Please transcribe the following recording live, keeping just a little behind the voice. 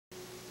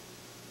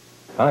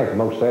I think the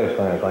most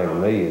satisfying thing to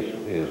me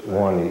is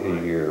one,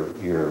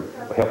 you're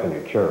helping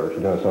your church,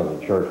 doing something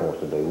the church wants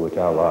to do, which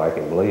I like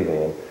and believe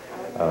in.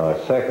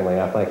 Secondly,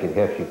 I think it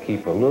helps you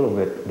keep a little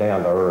bit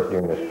down to earth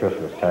during this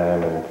Christmas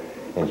time and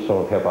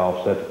sort of help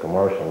offset the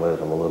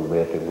commercialism a little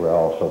bit that we're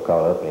all so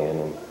caught up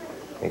in,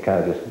 and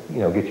kind of just,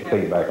 get your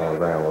feet back on the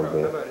ground a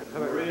little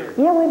bit.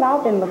 Yeah, we've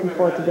all been looking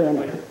forward to doing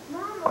it.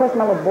 Of course,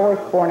 my little boy's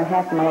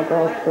 4.5 and my little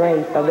girl's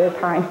 3, so they're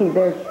tiny.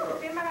 They're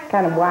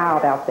kind of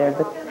wild out there.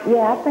 But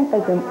yeah, I think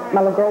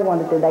my little girl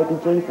wanted to do Baby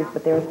Jesus,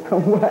 but there was no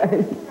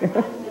way.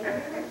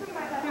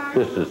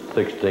 This is the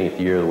 16th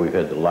year that we've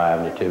had the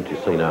live nativity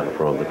scene out in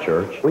front of the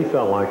church. We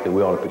felt like that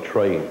we ought to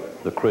portray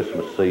the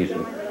Christmas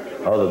season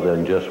other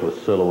than just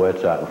with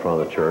silhouettes out in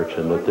front of the church,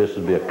 and that this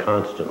would be a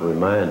constant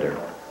reminder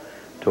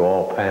to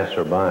all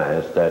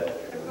passerbys that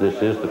this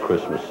is the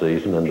Christmas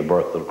season and the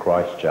birth of the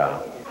Christ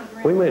child.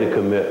 We made a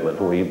commitment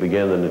when we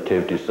began the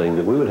nativity scene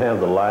that we would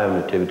have the live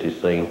nativity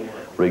scene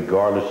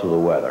regardless of the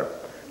weather.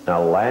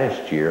 Now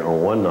last year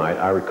on one night,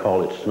 I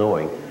recall it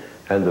snowing,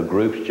 and the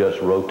groups just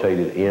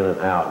rotated in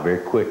and out very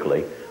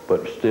quickly,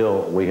 but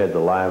still we had the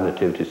live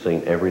nativity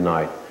scene every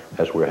night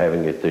as we're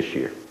having it this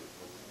year.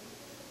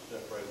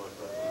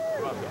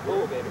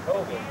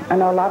 I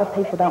know a lot of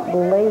people don't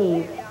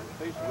believe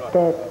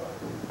that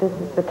this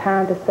is the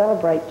time to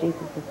celebrate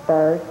Jesus'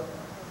 birth,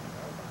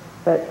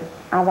 but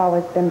I've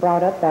always been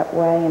brought up that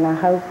way, and I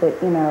hope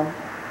that,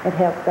 it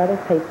helps other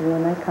people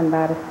when they come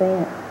by to see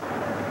it.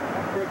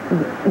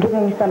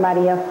 Giving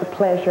somebody else the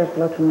pleasure of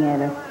looking at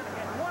it.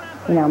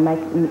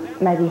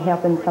 Maybe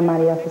helping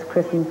somebody else's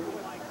Christmas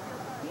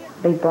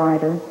be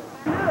brighter.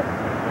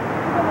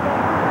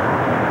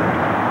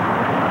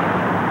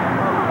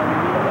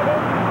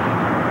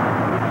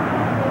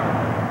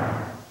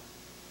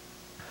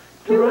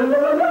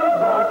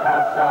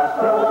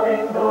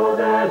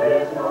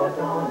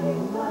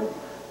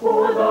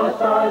 For the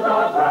stars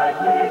are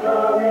brightly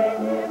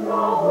glowing in the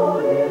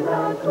holy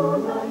land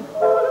tonight.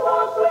 Who'll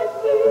walk with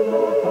me?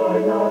 No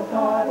time, no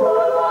time.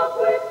 Who'll walk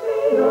with me?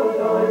 No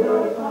time, no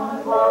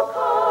time. Oh,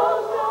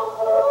 come now,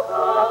 oh,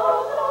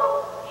 come now.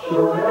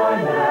 Should I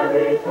never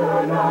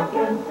return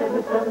again, sing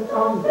the 7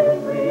 songs in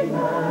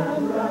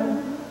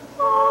remembrance.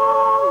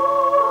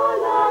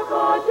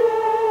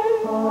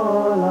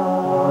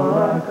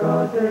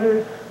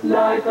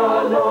 Like a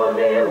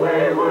lonely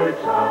wayward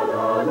child,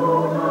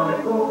 alone I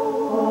go.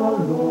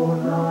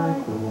 Alone I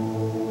go.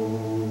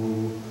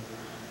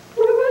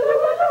 When the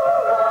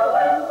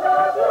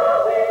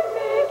blowing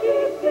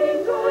making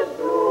fingers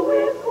blow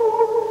with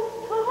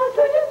hope,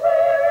 touching his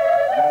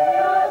weary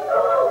and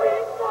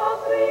going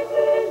softly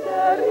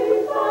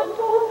glittering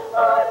untold. I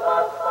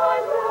must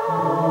find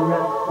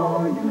rest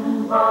for you.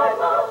 I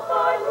must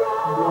find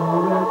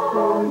rest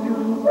for you.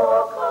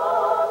 Oh,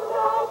 come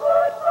now,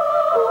 goodbye,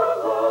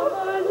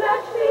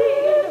 let me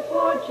in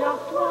for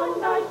just one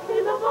night.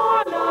 In the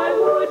barn I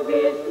would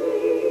be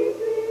sleeping.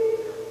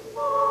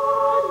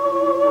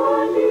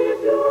 And if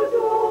you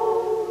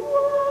don't,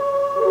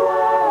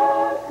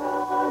 where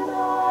can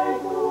I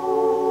go?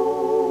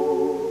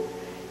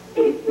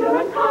 If you're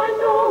unkind,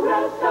 no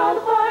rest I'll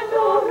find,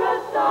 no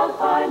rest I'll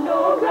find, no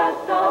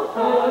rest I'll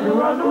find.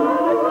 Now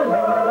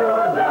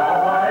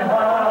I'm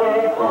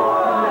happy for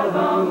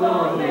the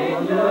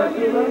manger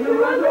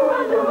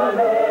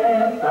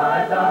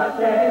inside the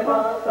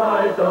table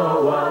lies the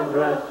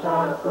wondrous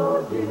child so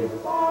deep.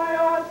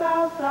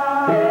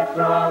 Be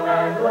strong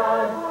and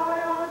glad.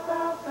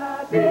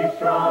 Be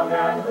strong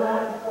and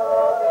glad.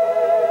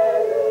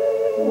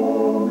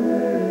 Oh,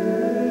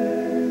 Mary.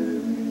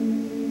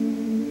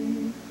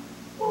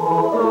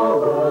 All the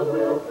world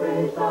will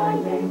praise thy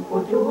name,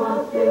 for to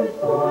us is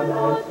born a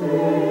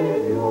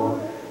Savior.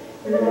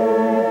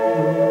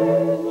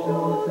 Saint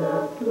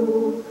Joseph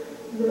too,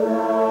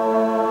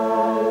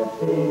 blessings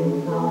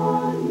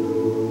on you.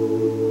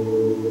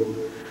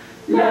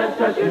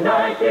 Let us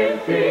unite in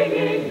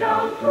singing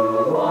down to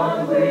one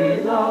we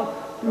love.